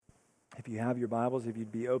If you have your Bibles, if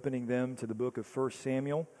you'd be opening them to the book of 1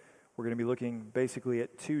 Samuel, we're going to be looking basically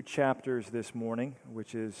at 2 chapters this morning,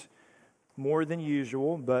 which is more than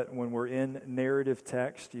usual, but when we're in narrative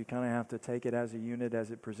text, you kind of have to take it as a unit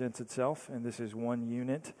as it presents itself, and this is one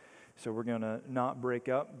unit, so we're going to not break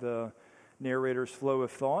up the narrator's flow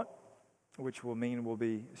of thought, which will mean we'll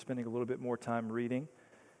be spending a little bit more time reading,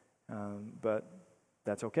 but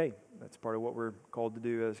that's okay. That's part of what we're called to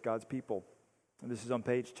do as God's people. And this is on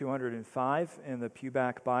page 205 in the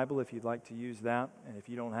Pewback Bible, if you'd like to use that. And if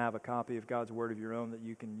you don't have a copy of God's Word of your own that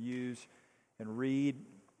you can use and read,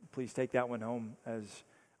 please take that one home as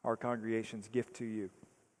our congregation's gift to you.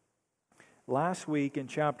 Last week in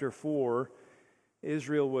chapter 4,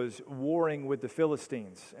 Israel was warring with the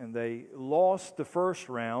Philistines, and they lost the first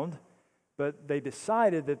round, but they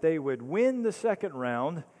decided that they would win the second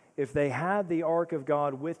round if they had the Ark of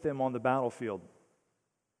God with them on the battlefield.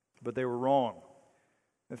 But they were wrong.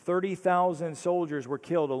 30,000 soldiers were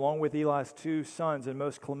killed along with Eli's 2 sons, and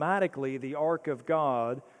most climatically, the Ark of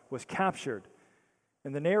God was captured.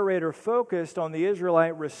 And the narrator focused on the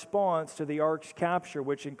Israelite response to the Ark's capture,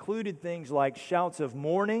 which included things like shouts of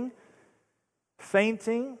mourning,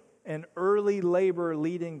 fainting, and early labor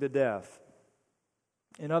leading to death.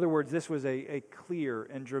 In other words, this was a clear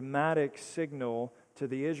and dramatic signal to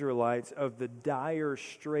the Israelites of the dire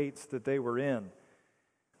straits that they were in.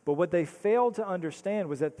 But what they failed to understand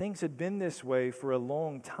was that things had been this way for a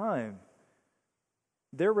long time.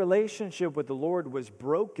 Their relationship with the Lord was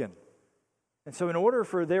broken. And so in order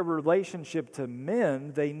for their relationship to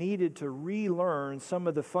mend, they needed to relearn some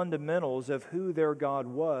of the fundamentals of who their God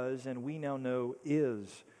was and we now know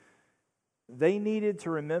is. They needed to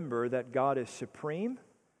remember that God is supreme,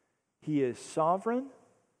 He is sovereign,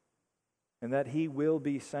 and that He will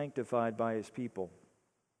be sanctified by His people.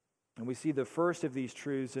 And we see the first of these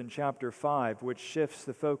truths in chapter 5, which shifts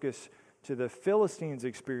the focus to the Philistines'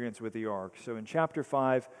 experience with the ark. So in chapter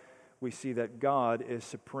 5, we see that God is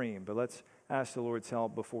supreme. But let's ask the Lord's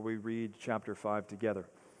help before we read chapter 5 together.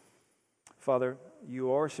 Father,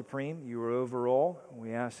 You are supreme. You are over all.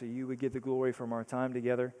 We ask that You would get the glory from our time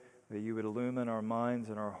together, that You would illumine our minds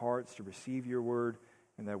and our hearts to receive Your word,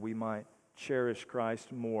 and that we might cherish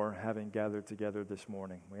Christ more, having gathered together this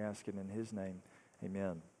morning. We ask it in His name.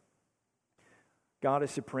 Amen. God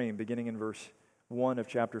is supreme, beginning in verse 1 of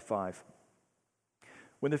chapter 5.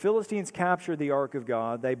 When the Philistines captured the ark of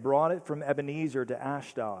God, they brought it from Ebenezer to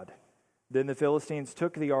Ashdod. Then the Philistines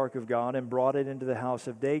took the ark of God and brought it into the house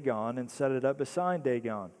of Dagon and set it up beside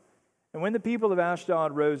Dagon. And when the people of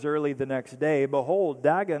Ashdod rose early the next day, behold,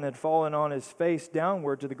 Dagon had fallen on his face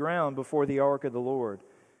downward to the ground before the ark of the Lord.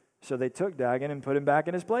 So they took Dagon and put him back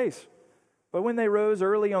in his place. But when they rose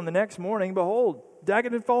early on the next morning, behold,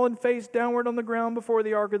 Dagon had fallen face downward on the ground before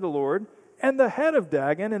the ark of the Lord, and the head of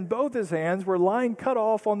Dagon and both his hands were lying cut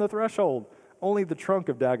off on the threshold. Only the trunk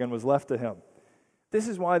of Dagon was left to him. This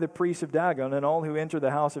is why the priests of Dagon and all who enter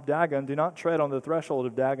the house of Dagon do not tread on the threshold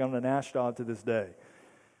of Dagon and Ashdod to this day.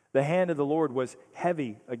 The hand of the Lord was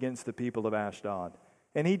heavy against the people of Ashdod,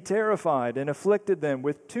 and He terrified and afflicted them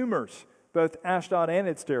with tumors, both Ashdod and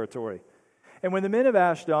its territory. And when the men of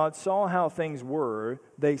Ashdod saw how things were,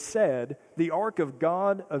 they said, "The ark of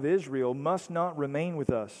God of Israel must not remain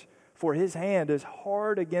with us, for His hand is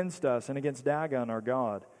hard against us and against Dagon our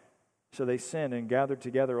God." So they sent and gathered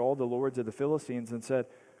together all the lords of the Philistines and said,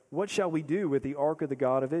 "What shall we do with the ark of the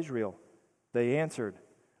God of Israel?" They answered,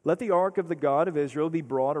 "Let the ark of the God of Israel be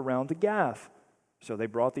brought around to Gath." So they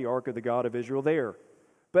brought the ark of the God of Israel there.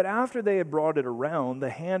 But after they had brought it around, the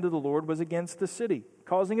hand of the Lord was against the city,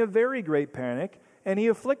 causing a very great panic, and He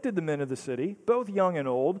afflicted the men of the city, both young and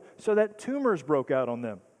old, so that tumors broke out on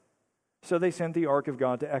them. So they sent the ark of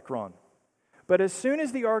God to Ekron. But as soon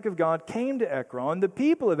as the ark of God came to Ekron, the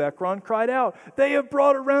people of Ekron cried out, "They have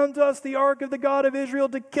brought around us the ark of the God of Israel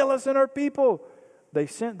to kill us and our people." They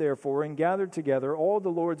sent therefore and gathered together all the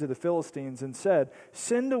lords of the Philistines and said,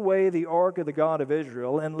 "Send away the ark of the God of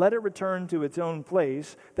Israel and let it return to its own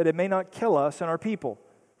place, that it may not kill us and our people."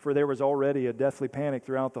 For there was already a deathly panic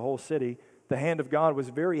throughout the whole city. The hand of God was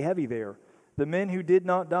very heavy there. The men who did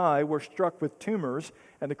not die were struck with tumors,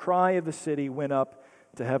 and the cry of the city went up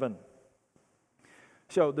to heaven.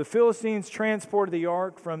 So the Philistines transported the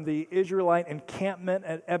ark from the Israelite encampment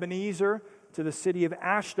at Ebenezer to the city of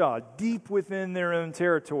Ashdod, deep within their own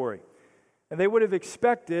territory. And they would have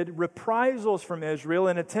expected reprisals from Israel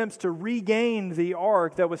in attempts to regain the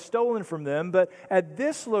ark that was stolen from them. But at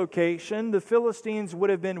this location, the Philistines would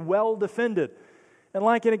have been well defended. And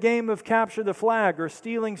like in a game of capture the flag or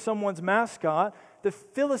stealing someone's mascot, the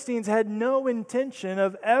Philistines had no intention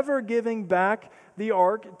of ever giving back the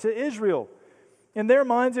ark to Israel. In their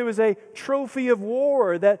minds, it was a trophy of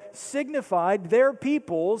war that signified their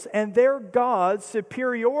people's and their God's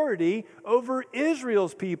superiority over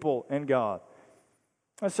Israel's people and God.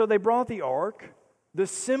 And so they brought the ark, the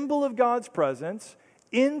symbol of God's presence,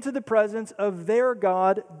 into the presence of their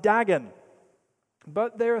god Dagon.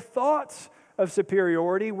 But their thoughts of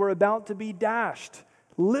superiority were about to be dashed,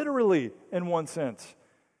 literally in one sense.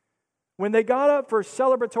 When they got up for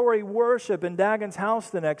celebratory worship in Dagon's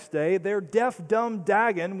house the next day, their deaf, dumb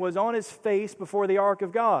Dagon was on his face before the ark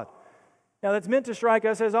of God. Now that's meant to strike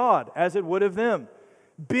us as odd, as it would have them.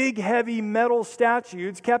 Big, heavy metal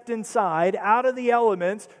statues kept inside, out of the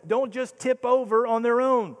elements, don't just tip over on their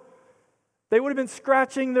own. They would have been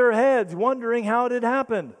scratching their heads, wondering how it had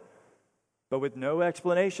happened. But with no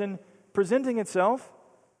explanation presenting itself,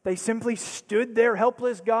 they simply stood their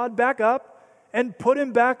helpless God back up and put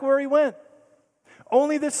him back where he went.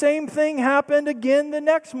 Only the same thing happened again the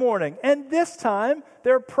next morning, and this time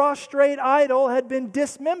their prostrate idol had been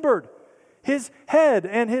dismembered. His head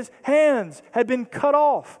and his hands had been cut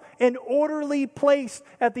off and orderly placed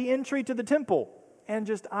at the entry to the temple. And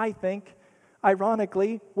just, I think,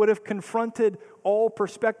 ironically, would have confronted all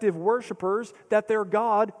prospective worshipers that their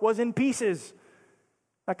God was in pieces.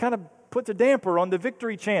 That kind of puts a damper on the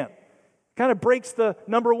victory chant. Kind of breaks the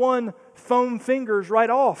number one foam fingers right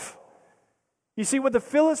off. You see, what the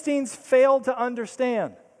Philistines failed to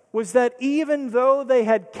understand was that even though they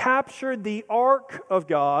had captured the ark of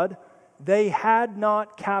God, they had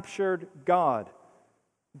not captured God.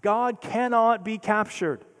 God cannot be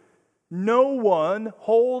captured. No one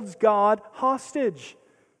holds God hostage.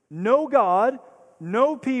 No God,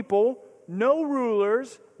 no people, no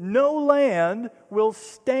rulers, no land will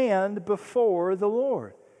stand before the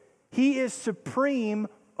Lord. He is supreme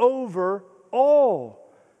over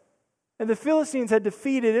all. And the Philistines had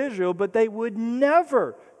defeated Israel, but they would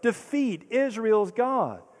never defeat Israel's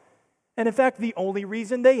God. And in fact, the only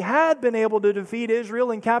reason they had been able to defeat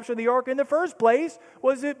Israel and capture the ark in the first place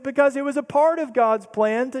was because it was a part of God's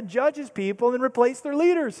plan to judge his people and replace their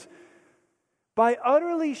leaders. By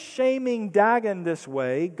utterly shaming Dagon this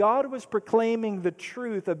way, God was proclaiming the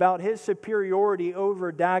truth about his superiority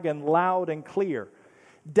over Dagon loud and clear.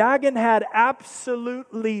 Dagon had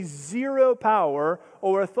absolutely zero power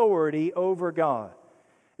or authority over God.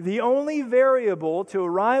 The only variable to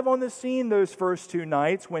arrive on the scene those first two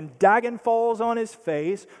nights when Dagon falls on his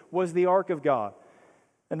face was the ark of God.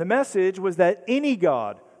 And the message was that any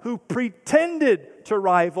God who pretended to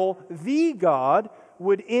rival the God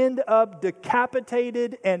would end up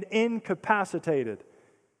decapitated and incapacitated.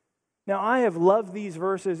 Now, I have loved these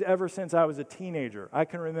verses ever since I was a teenager. I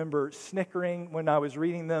can remember snickering when I was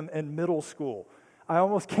reading them in middle school. I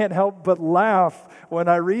almost can't help but laugh when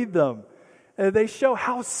I read them. They show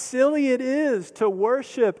how silly it is to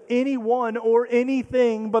worship anyone or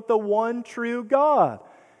anything but the one true God.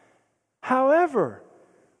 However,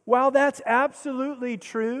 while that's absolutely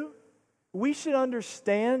true, we should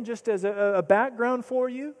understand, just as a background for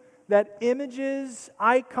you, that images,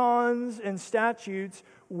 icons, and statues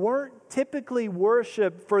weren't typically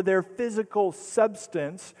worshipped for their physical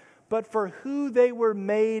substance, but for who they were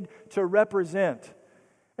made to represent.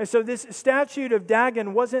 And so this statue of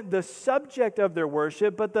Dagon wasn't the subject of their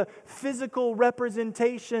worship, but the physical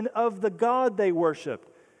representation of the God they worshiped.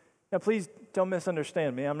 Now, please don't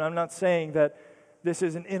misunderstand me. I'm not saying that this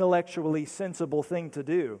is an intellectually sensible thing to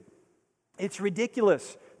do. It's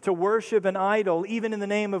ridiculous to worship an idol, even in the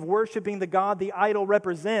name of worshiping the God the idol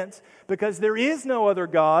represents, because there is no other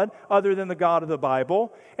God other than the God of the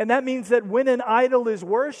Bible. And that means that when an idol is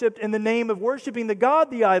worshiped in the name of worshiping the God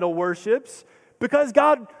the idol worships, because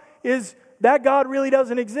that God really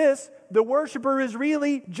doesn't exist, the worshiper is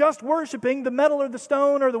really just worshiping the metal or the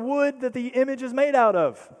stone or the wood that the image is made out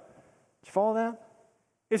of. Did you follow that?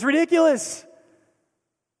 It's ridiculous.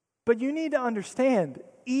 But you need to understand,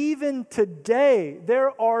 even today,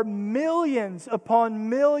 there are millions upon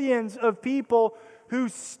millions of people who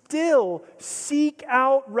still seek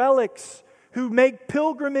out relics, who make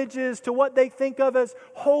pilgrimages to what they think of as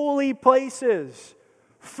holy places.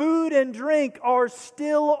 Food and drink are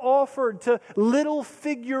still offered to little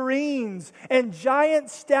figurines, and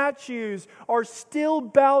giant statues are still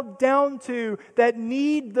bowed down to that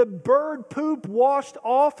need the bird poop washed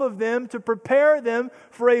off of them to prepare them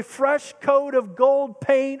for a fresh coat of gold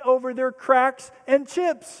paint over their cracks and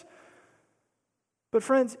chips. But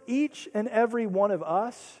friends, each and every one of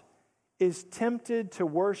us is tempted to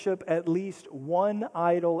worship at least one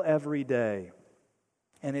idol every day,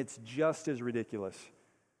 and it's just as ridiculous.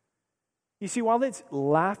 You see, while it's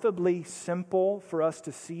laughably simple for us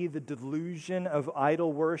to see the delusion of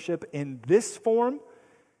idol worship in this form,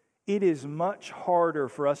 it is much harder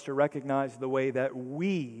for us to recognize the way that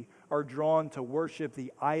we are drawn to worship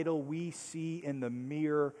the idol we see in the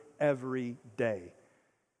mirror every day.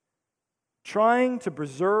 Trying to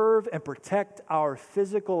preserve and protect our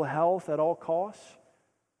physical health at all costs,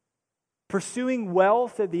 pursuing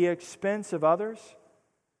wealth at the expense of others,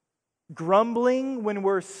 grumbling when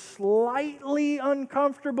we're slightly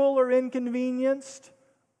uncomfortable or inconvenienced.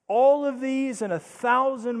 All of these and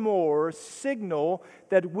 1,000 more signal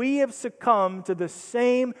that we have succumbed to the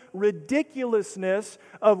same ridiculousness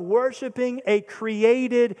of worshiping a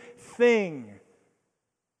created thing.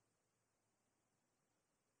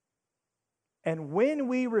 And when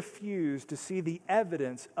we refuse to see the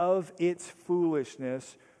evidence of its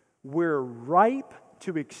foolishness, we're ripe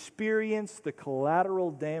to experience the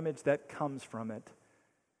collateral damage that comes from it.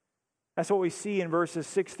 That's what we see in verses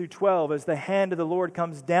 6 through 12 as the hand of the Lord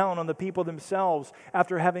comes down on the people themselves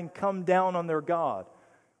after having come down on their God.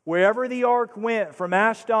 Wherever the ark went, from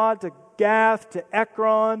Ashdod to Gath to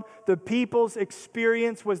Ekron, the people's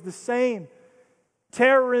experience was the same.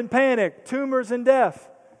 Terror and panic, tumors and death.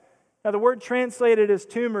 Now the word translated as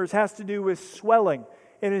tumors has to do with swelling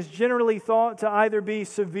and is generally thought to either be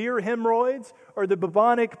severe hemorrhoids or the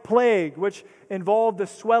bubonic plague, which involved the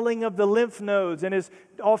swelling of the lymph nodes and is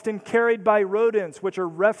often carried by rodents, which are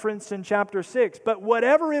referenced in chapter 6. But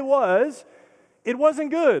whatever it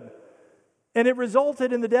wasn't good. And it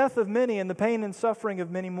resulted in the death of many and the pain and suffering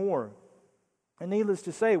of many more. And needless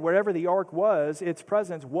to say, wherever the ark was, its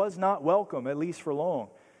presence was not welcome, at least for long.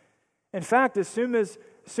 In fact, as soon as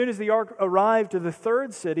the ark arrived to the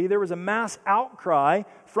third city, there was a mass outcry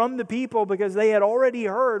from the people because they had already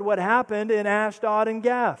heard what happened in Ashdod and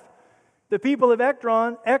Gath. The people of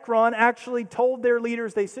Ekron actually told their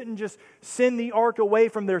leaders they shouldn't just send the ark away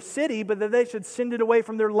from their city, but that they should send it away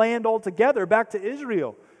from their land altogether, back to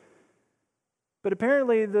Israel. But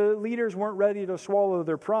apparently the leaders weren't ready to swallow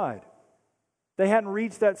their pride. They hadn't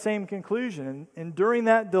reached that same conclusion. And during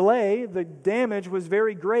that delay, the damage was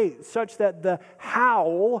very great, such that the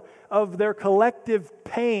howl of their collective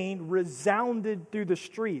pain resounded through the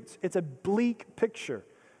streets. It's a bleak picture.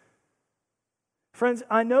 Friends,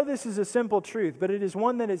 I know this is a simple truth, but it is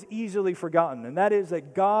one that is easily forgotten, and that is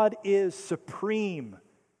that God is supreme.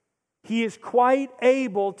 He is quite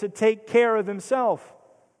able to take care of himself.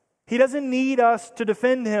 He doesn't need us to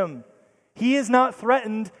defend him. He is not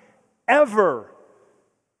threatened ever.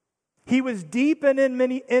 He was deep in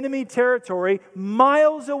enemy territory,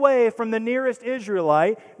 miles away from the nearest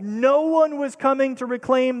Israelite. No one was coming to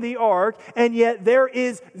reclaim the ark, and yet there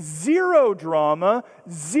is zero drama,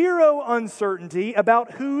 zero uncertainty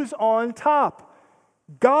about who's on top.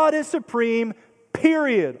 God is supreme,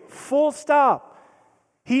 period. Full stop.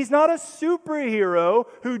 He's not a superhero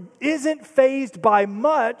who isn't fazed by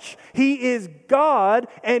much. He is God,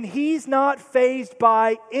 and he's not fazed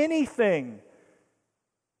by anything.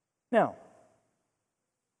 Now,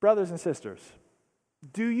 brothers and sisters,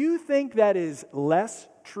 do you think that is less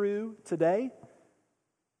true today?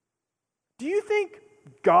 Do you think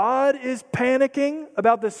God is panicking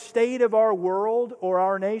about the state of our world or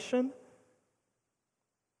our nation?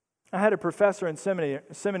 I had a professor in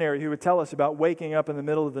seminary who would tell us about waking up in the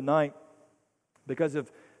middle of the night because of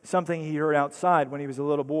something he heard outside when he was a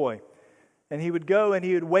little boy. And he would go and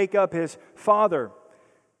he would wake up his father.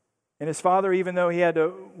 And his father, even though he had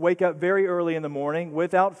to wake up very early in the morning,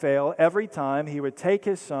 without fail, every time he would take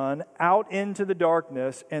his son out into the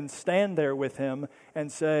darkness and stand there with him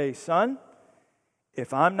and say, "Son,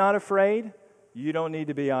 if I'm not afraid, you don't need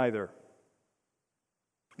to be either."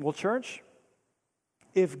 Well, church,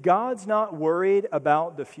 if God's not worried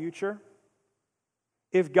about the future,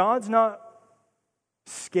 if God's not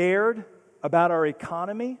scared about our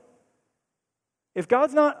economy, if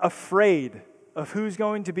God's not afraid of who's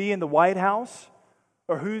going to be in the White House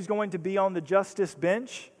or who's going to be on the justice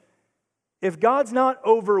bench, if God's not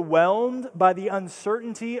overwhelmed by the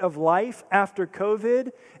uncertainty of life after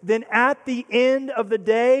COVID, then at the end of the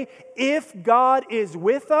day, if God is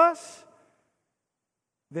with us,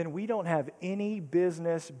 then we don't have any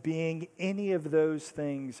business being any of those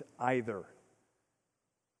things either.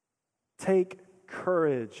 Take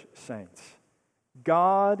courage, saints.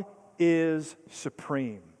 God is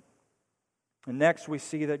supreme. And next we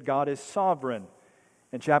see that God is sovereign.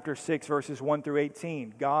 In chapter 6, verses 1 through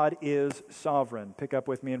 18, God is sovereign. Pick up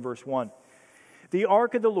with me in verse 1. The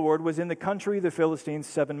ark of the Lord was in the country of the Philistines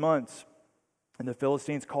 7 months. And the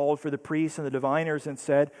Philistines called for the priests and the diviners and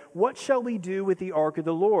said, "What shall we do with the ark of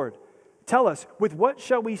the Lord? Tell us, with what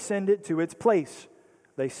shall we send it to its place?"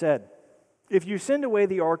 They said, "If you send away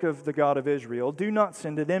the ark of the God of Israel, do not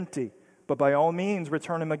send it empty, but by all means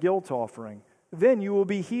return him a guilt offering. Then you will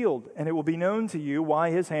be healed, and it will be known to you why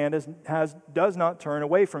his hand does not turn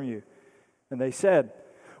away from you." And they said,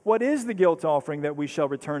 "What is the guilt offering that we shall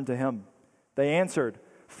return to him?" They answered,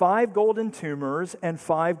 5 golden tumors and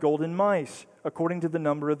 5 golden mice, according to the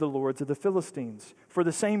number of the lords of the Philistines. For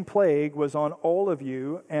the same plague was on all of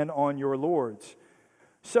you and on your lords.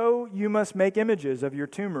 So you must make images of your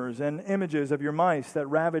tumors and images of your mice that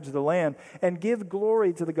ravage the land, and give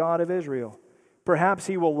glory to the God of Israel. Perhaps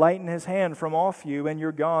he will lighten his hand from off you and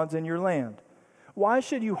your gods in your land. Why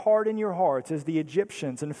should you harden your hearts as the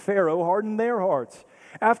Egyptians and Pharaoh hardened their hearts?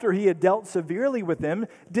 After he had dealt severely with them,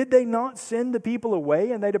 did they not send the people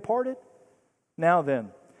away and they departed? Now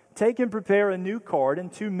then, take and prepare a new cart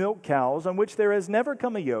and 2 milk cows on which there has never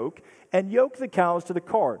come a yoke, and yoke the cows to the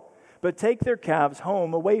cart, but take their calves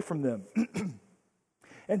home away from them.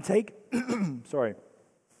 And take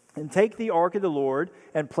the ark of the Lord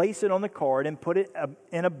and place it on the cart and put it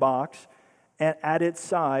in a box, and at its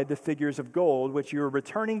side the figures of gold, which you are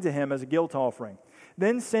returning to him as a guilt offering.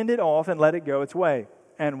 Then send it off and let it go its way,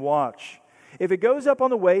 and watch. If it goes up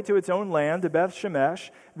on the way to its own land, to Beth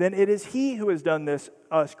Shemesh, then it is he who has done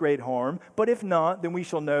us great harm. But if not, then we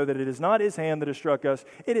shall know that it is not his hand that has struck us.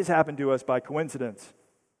 It has happened to us by coincidence."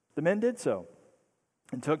 The men did so,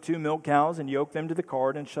 and took 2 milk cows and yoked them to the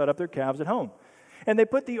cart and shut up their calves at home. And they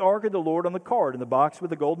put the ark of the Lord on the cart, and the box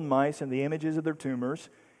with the golden mice and the images of their tumors.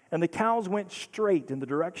 And the cows went straight in the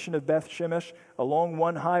direction of Beth Shemesh along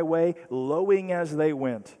one highway, lowing as they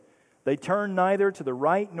went. They turned neither to the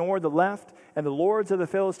right nor the left, and the lords of the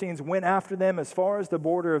Philistines went after them as far as the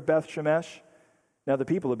border of Beth Shemesh. Now the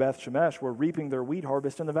people of Beth Shemesh were reaping their wheat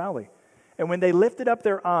harvest in the valley. And when they lifted up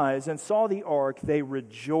their eyes and saw the ark, they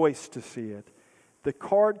rejoiced to see it. The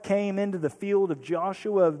cart came into the field of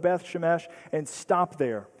Joshua of Beth Shemesh and stopped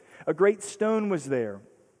there. A great stone was there.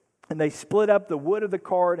 And they split up the wood of the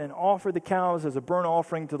cart and offered the cows as a burnt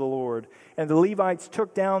offering to the Lord. And the Levites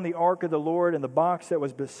took down the ark of the Lord and the box that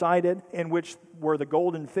was beside it, in which were the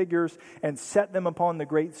golden figures, and set them upon the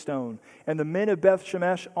great stone. And the men of Beth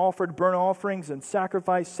Shemesh offered burnt offerings and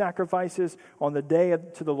sacrifices on the day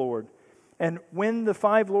to the Lord. And when the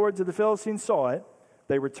 5 lords of the Philistines saw it,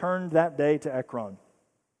 they returned that day to Ekron.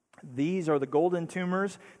 These are the golden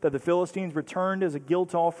tumors that the Philistines returned as a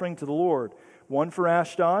guilt offering to the Lord. 1 for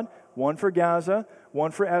Ashdod, 1 for Gaza,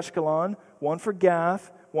 1 for Ashkelon, 1 for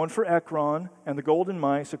Gath, 1 for Ekron, and the golden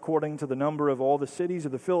mice according to the number of all the cities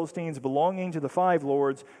of the Philistines belonging to the 5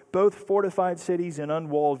 lords, both fortified cities and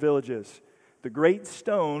unwalled villages. The great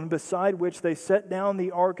stone beside which they set down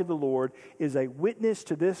the ark of the Lord is a witness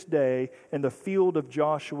to this day in the field of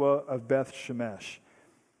Joshua of Beth Shemesh.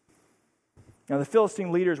 Now the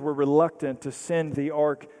Philistine leaders were reluctant to send the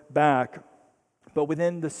ark back, but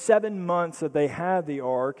within the 7 months that they had the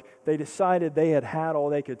ark, they decided they had all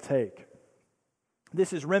they could take.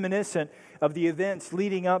 This is reminiscent of the events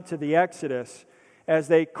leading up to the Exodus, as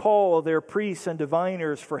they call their priests and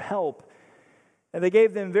diviners for help. And they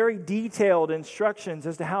gave them very detailed instructions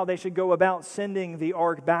as to how they should go about sending the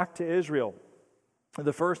ark back to Israel.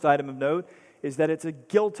 The first item of note is that it's a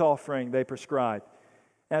guilt offering they prescribed.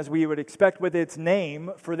 As we would expect with its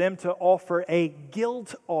name, for them to offer a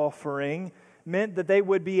guilt offering meant that they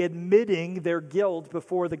would be admitting their guilt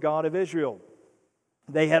before the God of Israel.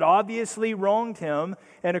 They had obviously wronged him,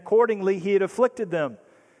 and accordingly he had afflicted them.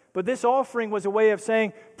 But this offering was a way of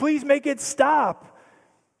saying, please make it stop.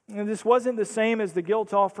 And this wasn't the same as the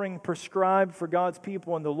guilt offering prescribed for God's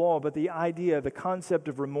people in the law, but the idea, the concept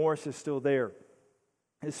of remorse is still there.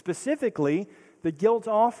 And specifically, the guilt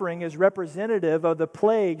offering is representative of the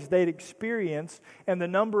plagues they'd experienced and the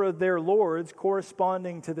number of their lords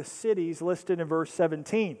corresponding to the cities listed in verse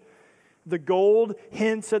 17. The gold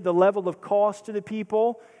hints at the level of cost to the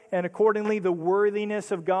people, and accordingly the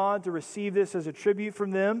worthiness of God to receive this as a tribute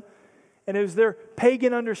from them. And it was their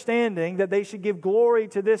pagan understanding that they should give glory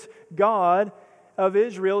to this God of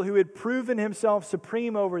Israel who had proven himself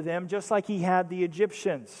supreme over them, just like he had the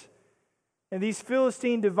Egyptians. And these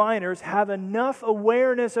Philistine diviners have enough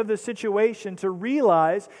awareness of the situation to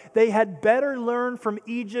realize they had better learn from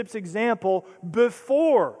Egypt's example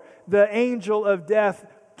before the angel of death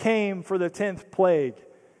came for the 10th plague.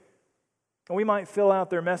 And we might fill out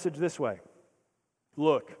their message this way.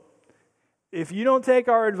 Look, if you don't take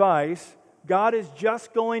our advice, God is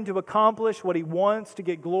just going to accomplish what he wants to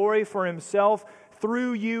get glory for himself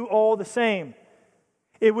through you all the same.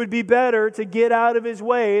 It would be better to get out of his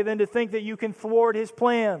way than to think that you can thwart his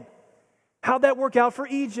plan. How'd that work out for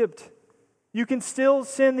Egypt? You can still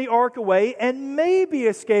send the ark away and maybe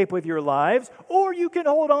escape with your lives, or you can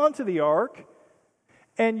hold on to the ark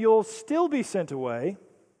and you'll still be sent away,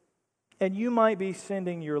 and you might be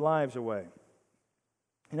sending your lives away.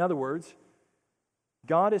 In other words,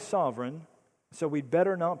 God is sovereign, so we'd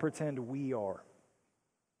better not pretend we are.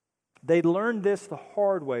 They'd learned this the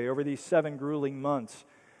hard way over these 7 grueling months.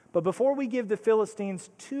 But before we give the Philistines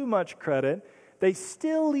too much credit, they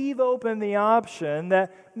still leave open the option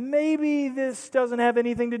that maybe this doesn't have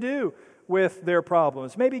anything to do with their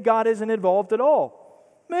problems. Maybe God isn't involved at all.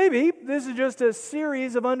 Maybe this is just a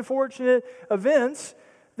series of unfortunate events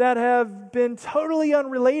that have been totally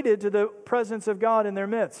unrelated to the presence of God in their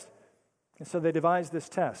midst. And so they devise this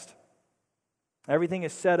test. Everything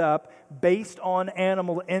is set up based on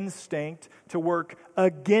animal instinct to work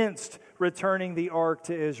against returning the ark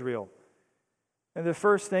to Israel. And the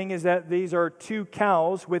first thing is that these are 2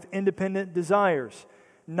 cows with independent desires.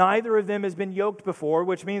 Neither of them has been yoked before,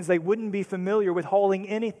 which means they wouldn't be familiar with hauling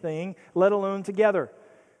anything, let alone together.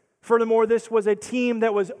 Furthermore, this was a team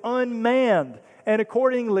that was unmanned and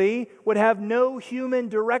accordingly would have no human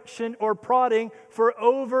direction or prodding for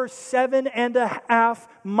over 7.5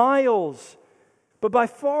 miles. But by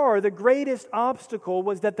far the greatest obstacle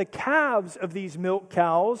was that the calves of these milk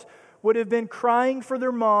cows would have been crying for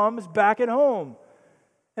their moms back at home.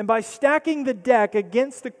 And by stacking the deck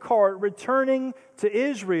against the cart returning to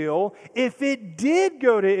Israel, if it did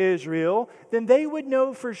go to Israel, then they would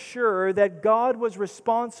know for sure that God was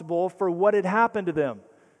responsible for what had happened to them.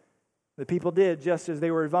 The people did just as they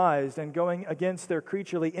were advised, and going against their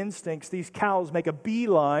creaturely instincts, these cows make a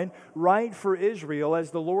beeline right for Israel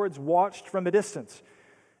as the Lords watched from a distance.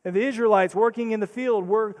 And the Israelites working in the field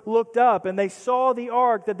looked up, and they saw the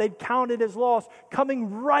ark that they'd counted as lost coming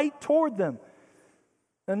right toward them.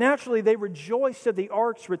 Now, naturally, they rejoiced at the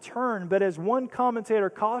ark's return, but as one commentator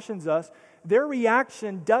cautions us, their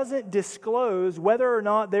reaction doesn't disclose whether or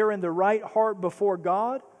not they're in the right heart before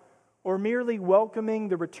God or merely welcoming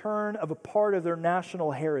the return of a part of their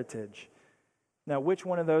national heritage. Now, which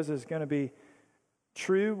one of those is going to be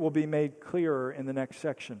true will be made clearer in the next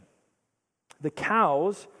section. The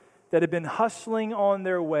cows that had been hustling on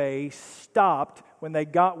their way stopped when they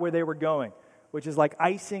got where they were going, which is like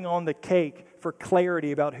icing on the cake for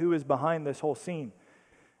clarity about who is behind this whole scene.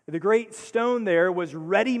 The great stone there was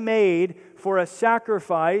ready-made for a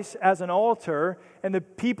sacrifice as an altar, and the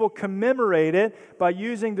people commemorate it by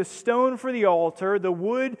using the stone for the altar, the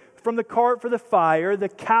wood from the cart for the fire, the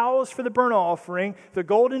cows for the burnt offering, the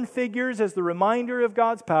golden figures as the reminder of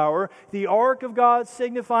God's power, the ark of God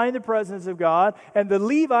signifying the presence of God, and the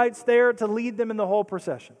Levites there to lead them in the whole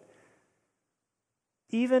procession.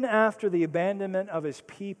 Even after the abandonment of his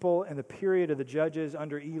people in the period of the judges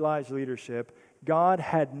under Eli's leadership, God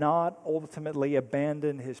had not ultimately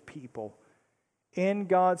abandoned his people. In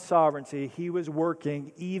God's sovereignty, he was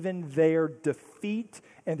working even their defeat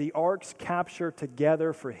and the ark's capture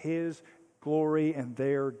together for his glory and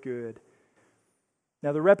their good.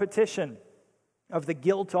 Now, the repetition of the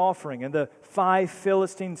guilt offering and the 5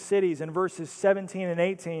 Philistine cities in verses 17 and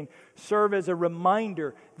 18 serve as a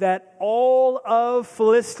reminder that all of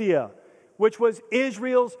Philistia, which was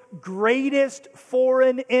Israel's greatest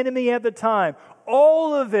foreign enemy at the time,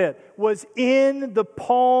 all of it was in the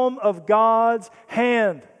palm of God's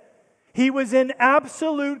hand. He was in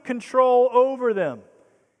absolute control over them.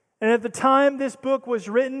 And at the time this book was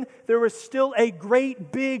written, there was still a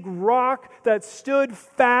great big rock that stood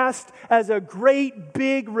fast as a great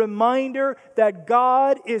big reminder that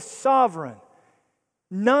God is sovereign.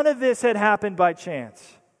 None of this had happened by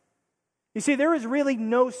chance. You see, there is really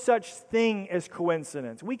no such thing as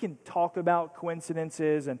coincidence. We can talk about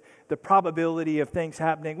coincidences and the probability of things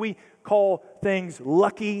happening. We call things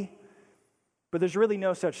lucky, but there's really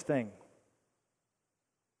no such thing.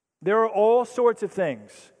 There are all sorts of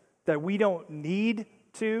things that we don't need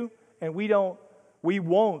to, and we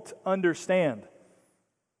won't understand.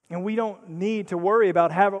 And we don't need to worry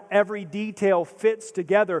about how every detail fits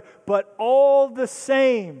together, but all the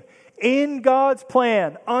same, in God's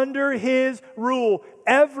plan, under his rule,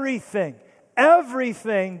 everything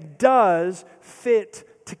does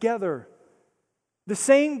fit together. The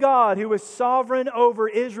same God who was sovereign over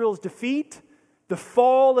Israel's defeat, the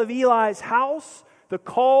fall of Eli's house, the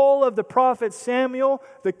call of the prophet Samuel,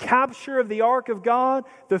 the capture of the ark of God,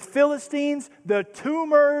 the Philistines, the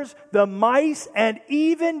tumors, the mice, and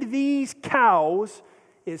even these cows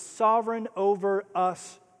is sovereign over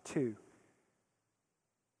us too.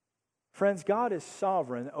 Friends, God is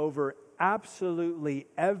sovereign over absolutely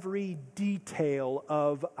every detail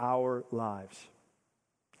of our lives.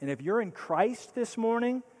 And if you're in Christ this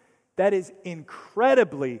morning, that is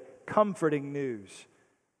incredibly comforting news.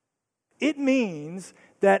 It means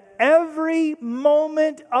that every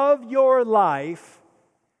moment of your life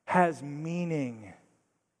has meaning,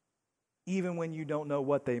 even when you don't know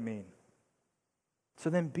what they mean. So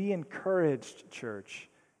then be encouraged, church.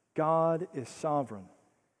 God is sovereign.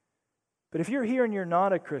 But if you're here and you're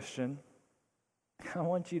not a Christian, I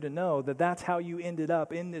want you to know that that's how you ended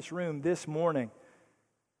up in this room this morning.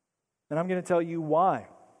 And I'm going to tell you why.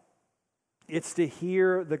 It's to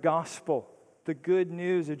hear the gospel, the good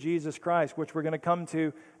news of Jesus Christ, which we're going to come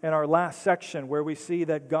to in our last section, where we see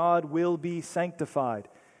that God will be sanctified.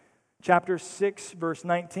 Chapter 6, verse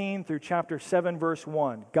 19 through chapter 7, verse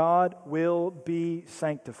 1. God will be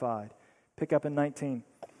sanctified. Pick up in 19.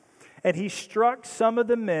 And he struck some of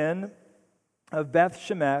the men of Beth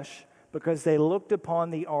Shemesh because they looked upon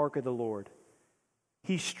the ark of the Lord.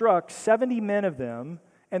 He struck 70 men of them,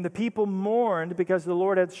 and the people mourned because the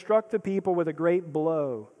Lord had struck the people with a great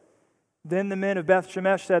blow. Then the men of Beth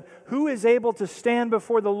Shemesh said, "Who is able to stand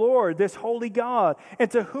before the Lord, this holy God? And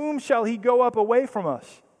to whom shall he go up away from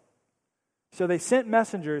us?" So they sent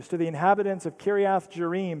messengers to the inhabitants of Kiriath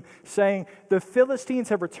Jearim, saying, "The Philistines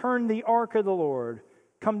have returned the ark of the Lord.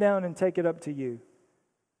 Come down and take it up to you."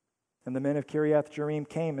 And the men of Kiriath Jearim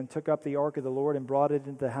came and took up the ark of the Lord and brought it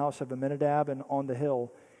into the house of Abinadab and on the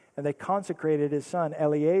hill. And they consecrated his son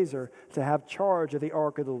Eleazar to have charge of the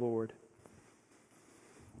ark of the Lord.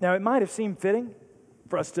 Now it might have seemed fitting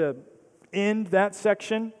for us to end that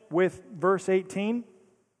section with verse 18.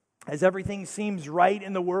 As everything seems right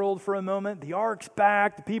in the world for a moment, the ark's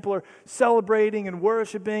back, the people are celebrating and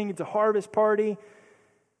worshiping, it's a harvest party.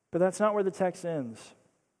 But that's not where the text ends.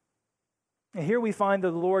 And here we find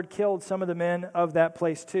that the Lord killed some of the men of that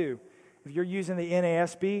place too. If you're using the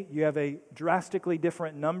NASB, you have a drastically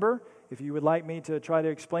different number. If you would like me to try to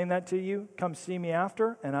explain that to you, come see me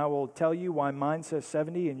after, and I will tell you why mine says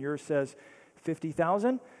 70 and yours says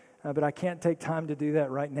 50,000. But I can't take time to do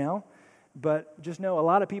that right now. But just know a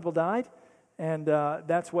lot of people died, and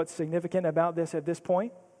that's what's significant about this at this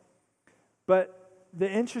point. But the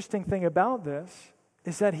interesting thing about this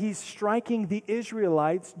is that he's striking the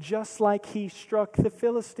Israelites just like he struck the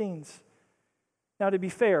Philistines. Now, to be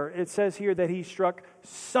fair, it says here that he struck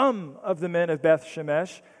some of the men of Beth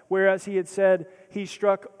Shemesh, whereas he had said he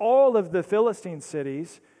struck all of the Philistine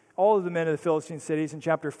cities, all of the men of the Philistine cities in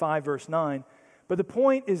chapter 5, verse 9. But the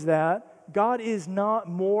point is that God is not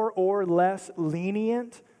more or less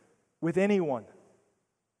lenient with anyone.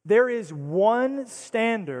 There is one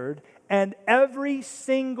standard, and every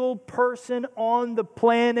single person on the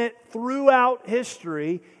planet throughout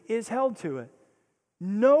history is held to it.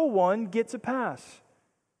 No one gets a pass.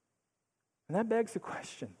 And that begs the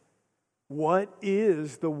question, what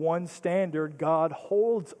is the one standard God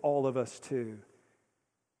holds all of us to?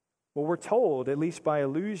 Well, we're told, at least by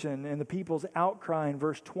allusion in the people's outcry in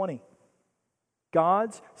verse 20,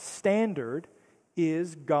 God's standard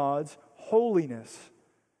is God's holiness.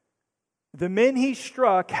 The men he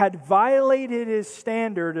struck had violated his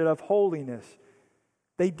standard of holiness.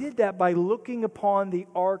 They did that by looking upon the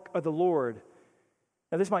ark of the Lord.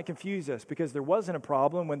 Now, this might confuse us because there wasn't a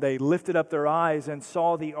problem when they lifted up their eyes and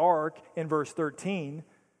saw the ark in verse 13.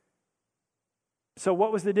 So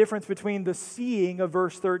what was the difference between the seeing of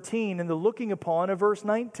verse 13 and the looking upon of verse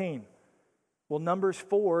 19? Well, Numbers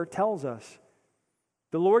 4 tells us.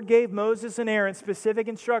 The Lord gave Moses and Aaron specific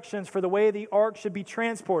instructions for the way the ark should be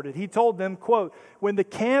transported. He told them, quote, "When the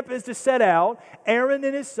camp is to set out, Aaron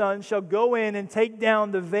and his sons shall go in and take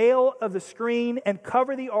down the veil of the screen and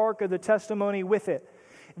cover the ark of the testimony with it.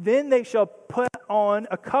 Then they shall put on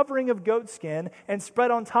a covering of goatskin and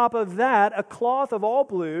spread on top of that a cloth of all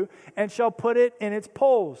blue and shall put it in its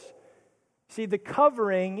poles." See, the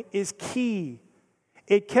covering is key.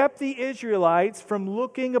 It kept the Israelites from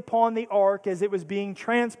looking upon the ark as it was being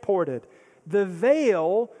transported. The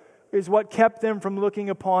veil is what kept them from looking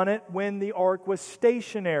upon it when the ark was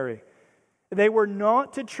stationary. They were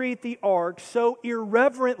not to treat the ark so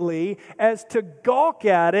irreverently as to gawk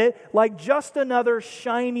at it like just another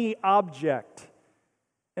shiny object.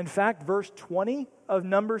 In fact, verse 20 of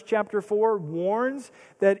Numbers chapter 4 warns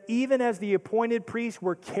that even as the appointed priests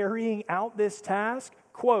were carrying out this task,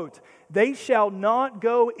 quote, "They shall not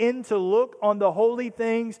go in to look on the holy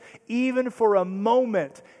things even for a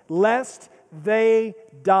moment, lest they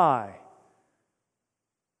die."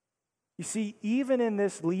 You see, even in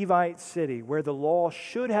this Levite city where the law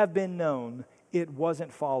should have been known, it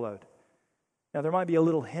wasn't followed. Now, there might be a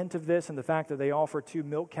little hint of this in the fact that they offer 2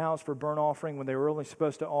 milk cows for burnt offering when they were only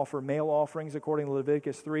supposed to offer male offerings according to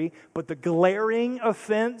Leviticus 3. But the glaring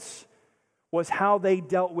offense was how they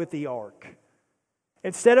dealt with the ark.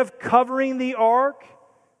 Instead of covering the ark,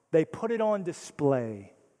 they put it on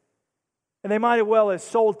display. And they might as well have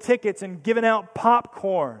sold tickets and given out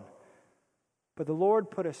popcorn. But the Lord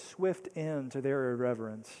put a swift end to their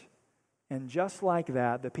irreverence. And just like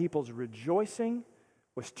that, the people's rejoicing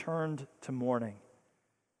was turned to mourning.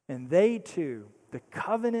 And they too, the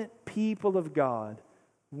covenant people of God,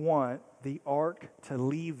 want the ark to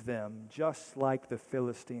leave them just like the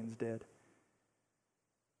Philistines did.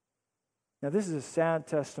 Now, this is a sad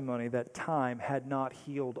testimony that time had not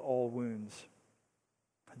healed all wounds.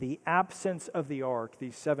 The absence of the ark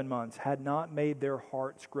these 7 months had not made their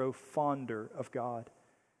hearts grow fonder of God.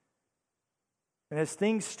 And as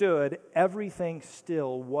things stood, everything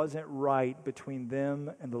still wasn't right between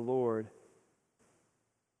them and the Lord,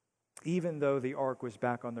 even though the ark was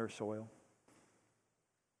back on their soil.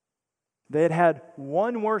 They had had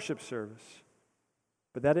one worship service,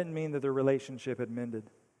 but that didn't mean that their relationship had mended.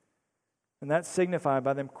 And that's signified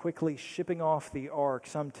by them quickly shipping off the ark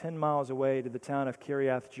some 10 miles away to the town of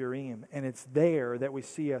Kiriath Jearim. And it's there that we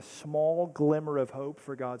see a small glimmer of hope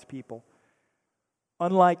for God's people.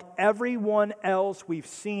 Unlike everyone else we've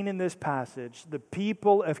seen in this passage, the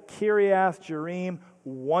people of Kiriath Jearim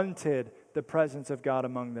wanted the presence of God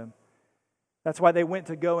among them. That's why they went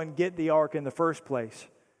to go and get the ark in the first place.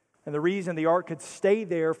 And the reason the ark could stay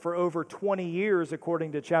there for over 20 years,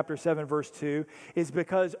 according to chapter 7, verse 2, is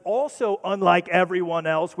because also, unlike everyone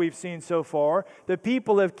else we've seen so far, the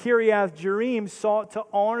people of Kiriath Jearim sought to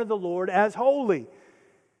honor the Lord as holy.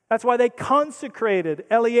 That's why they consecrated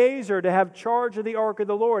Eleazar to have charge of the ark of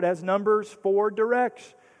the Lord, as Numbers 4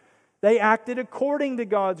 directs. They acted according to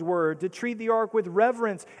God's word to treat the ark with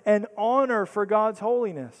reverence and honor for God's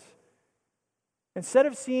holiness. Instead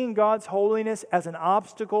of seeing God's holiness as an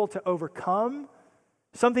obstacle to overcome,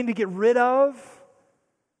 something to get rid of,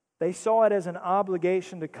 they saw it as an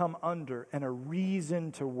obligation to come under and a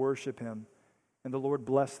reason to worship Him. And the Lord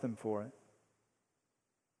blessed them for it.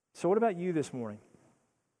 So what about you this morning?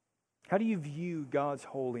 How do you view God's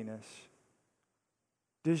holiness?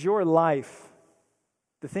 Does your life,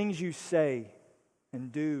 the things you say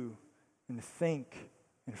and do and think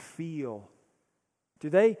and feel, do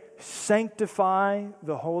they sanctify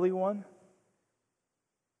the Holy One?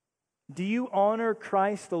 Do you honor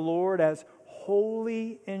Christ the Lord as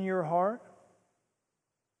holy in your heart?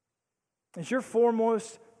 Is your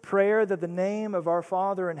foremost prayer that the name of our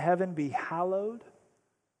Father in heaven be hallowed?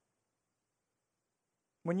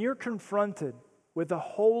 When you're confronted with the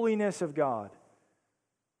holiness of God,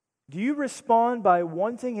 do you respond by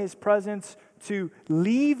wanting His presence to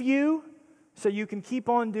leave you so you can keep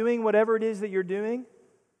on doing whatever it is that you're doing?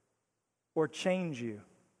 Or change you?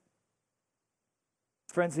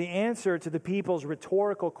 Friends, the answer to the people's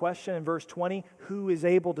rhetorical question in verse 20, who is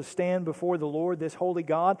able to stand before the Lord, this holy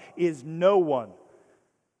God, is no one.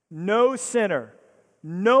 No sinner,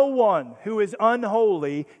 no one who is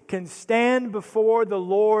unholy can stand before the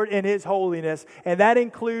Lord in His holiness, and that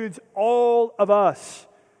includes all of us.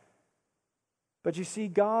 But you see,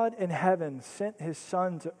 God in heaven sent His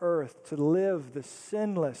Son to earth to live the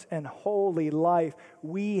sinless and holy life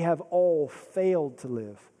we have all failed to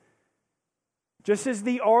live. Just as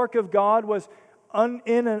the ark of God was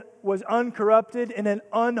uncorrupted in an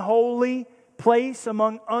unholy place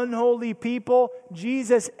among unholy people,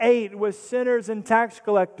 Jesus ate with sinners and tax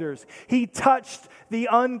collectors. He touched the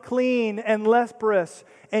unclean and leprous,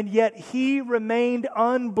 and yet He remained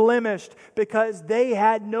unblemished because they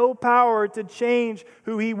had no power to change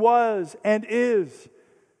who He was and is.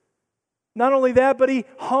 Not only that, but He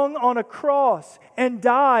hung on a cross and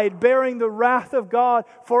died, bearing the wrath of God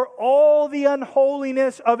for all the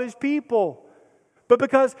unholiness of His people. But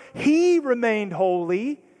because He remained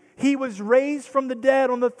holy, He was raised from the dead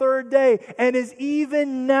on the third day and is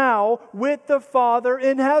even now with the Father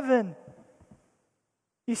in heaven.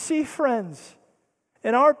 You see, friends,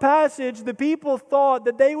 in our passage, the people thought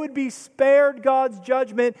that they would be spared God's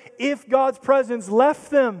judgment if God's presence left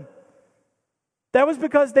them. That was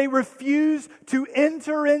because they refused to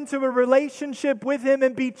enter into a relationship with Him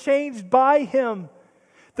and be changed by Him.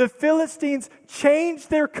 The Philistines changed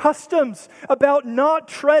their customs about not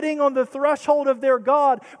treading on the threshold of their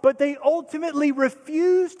God, but they ultimately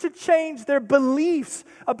refused to change their beliefs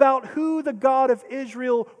about who the God of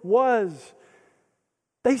Israel was.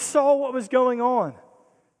 They saw what was going on.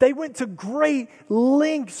 They went to great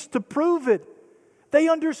lengths to prove it. They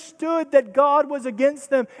understood that God was against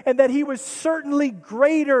them and that He was certainly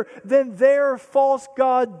greater than their false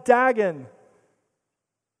god Dagon.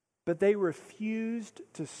 But they refused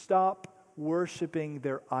to stop worshiping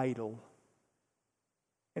their idol.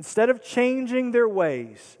 Instead of changing their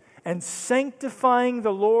ways and sanctifying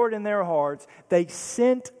the Lord in their hearts, they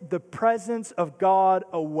sent the presence of God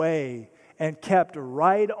away and kept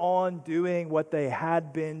right on doing what they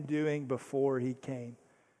had been doing before He came.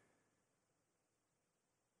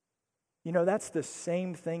 You know, that's the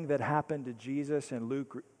same thing that happened to Jesus in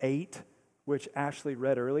Luke 8 which Ashley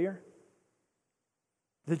read earlier,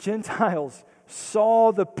 the Gentiles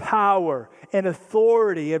saw the power and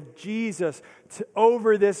authority of Jesus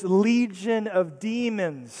over this legion of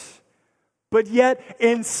demons. But yet,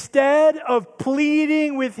 instead of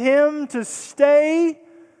pleading with him to stay,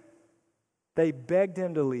 they begged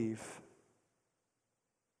him to leave.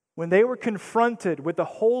 When they were confronted with the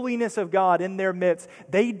holiness of God in their midst,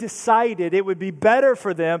 they decided it would be better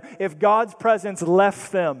for them if God's presence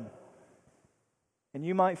left them. And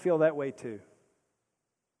you might feel that way too.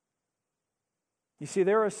 You see,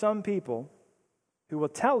 there are some people who will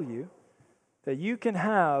tell you that you can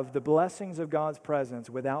have the blessings of God's presence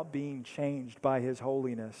without being changed by His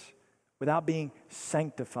holiness, without being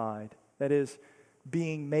sanctified, that is,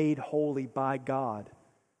 being made holy by God.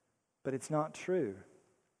 But it's not true.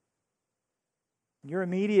 Your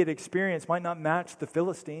immediate experience might not match the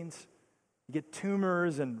Philistines. You get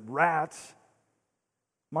tumors and rats.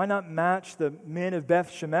 Might not match the men of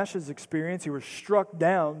Beth Shemesh's experience who were struck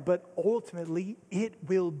down, but ultimately it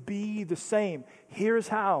will be the same. Here's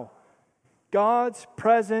how. God's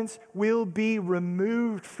presence will be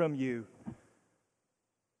removed from you.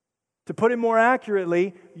 To put it more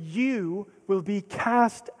accurately, you will be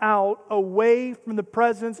cast out away from the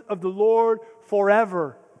presence of the Lord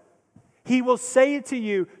forever. He will say to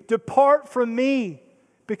you, "Depart from me,"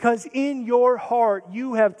 because in your heart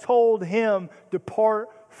you have told him, "Depart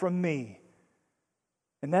from me."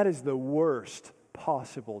 And that is the worst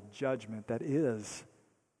possible judgment that is.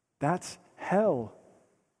 That's hell.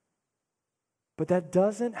 But that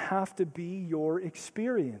doesn't have to be your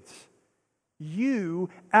experience. You,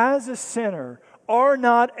 as a sinner, are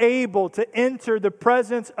not able to enter the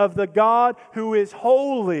presence of the God who is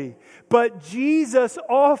holy. But Jesus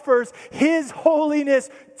offers His holiness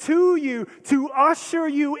to you to usher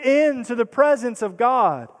you into the presence of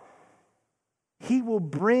God. He will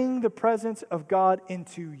bring the presence of God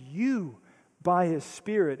into you by His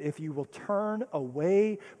Spirit if you will turn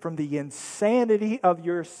away from the insanity of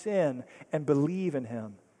your sin and believe in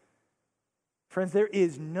Him. Friends, there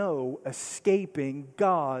is no escaping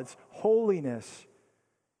God's holiness.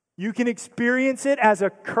 You can experience it as a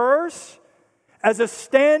curse, as a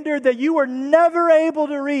standard that you were never able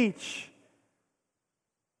to reach.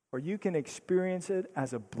 Or you can experience it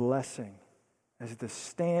as a blessing, as the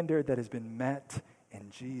standard that has been met in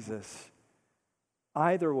Jesus.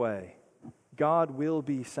 Either way, God will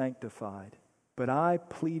be sanctified. But I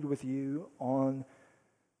plead with you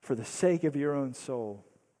for the sake of your own soul,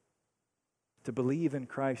 to believe in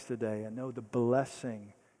Christ today and know the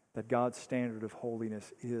blessing that God's standard of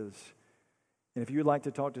holiness is. And if you would like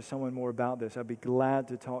to talk to someone more about this, I'd be glad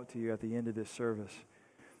to talk to you at the end of this service.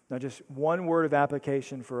 Now, just one word of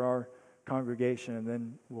application for our congregation, and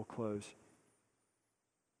then we'll close.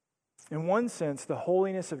 In one sense, the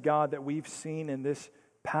holiness of God that we've seen in this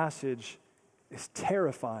passage is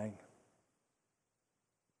terrifying.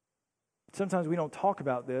 Sometimes we don't talk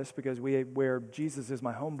about this because we wear "Jesus is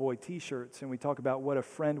my homeboy" t-shirts and we talk about what a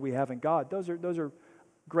friend we have in God. Those are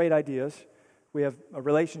great ideas. We have a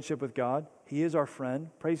relationship with God. He is our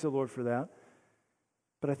friend. Praise the Lord for that.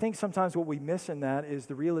 But I think sometimes what we miss in that is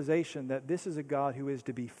the realization that this is a God who is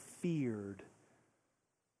to be feared.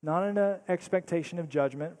 Not in an expectation of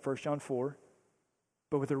judgment, 1 John 4,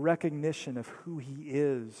 but with a recognition of who He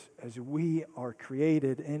is as we are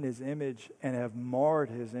created in His image and have marred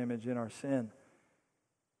His image in our sin.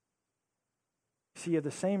 See, at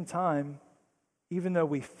the same time, even though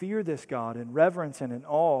we fear this God in reverence and in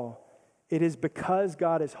awe, it is because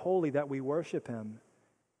God is holy that we worship Him.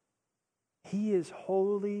 He is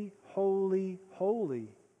holy, holy, holy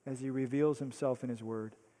as He reveals Himself in His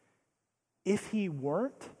Word. If He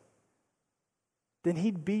weren't, then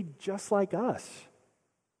He'd be just like us,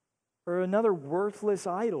 or another worthless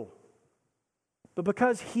idol. But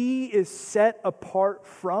because He is set apart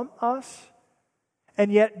from us,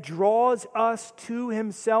 and yet draws us to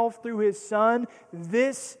Himself through His Son,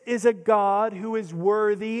 this is a God who is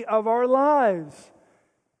worthy of our lives.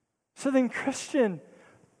 So then, Christian,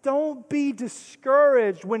 don't be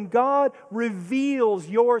discouraged when God reveals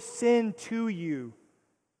your sin to you.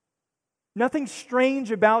 Nothing strange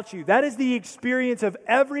about you. That is the experience of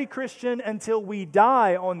every Christian until we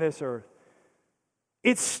die on this earth.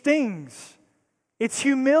 It stings. It's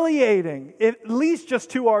humiliating, at least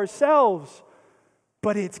just to ourselves.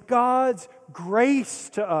 But it's God's grace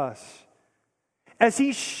to us. As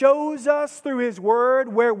He shows us through His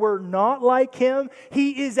Word where we're not like Him,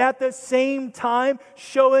 He is at the same time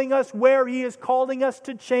showing us where He is calling us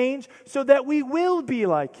to change so that we will be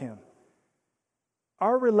like Him.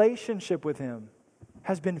 Our relationship with Him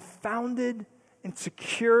has been founded and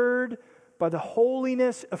secured by the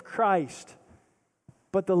holiness of Christ.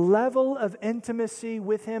 But the level of intimacy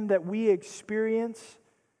with Him that we experience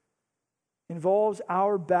involves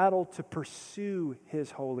our battle to pursue His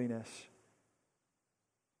holiness.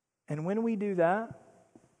 And when we do that,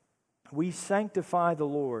 we sanctify the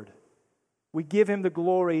Lord. We give Him the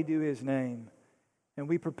glory due His name. And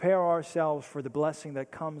we prepare ourselves for the blessing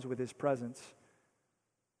that comes with His presence.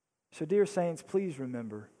 So, dear saints, please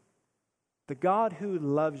remember, the God who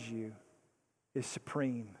loves you is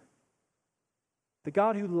supreme. The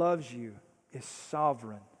God who loves you is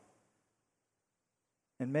sovereign.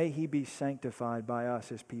 And may He be sanctified by us,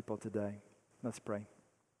 His people, today. Let's pray.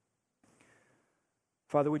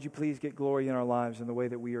 Father, would you please get glory in our lives in the way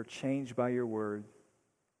that we are changed by your word.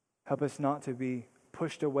 Help us not to be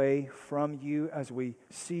pushed away from you as we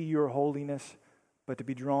see your holiness, but to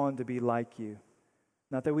be drawn to be like you.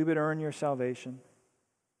 Not that we would earn your salvation,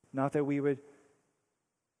 not that we would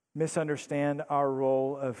misunderstand our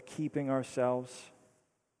role of keeping ourselves,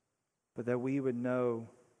 but that we would know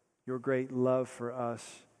your great love for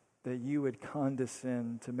us, that you would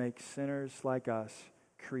condescend to make sinners like us,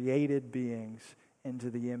 created beings,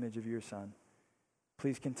 into the image of your Son.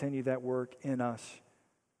 Please continue that work in us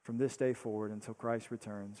from this day forward until Christ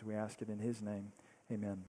returns. We ask it in His name. Amen.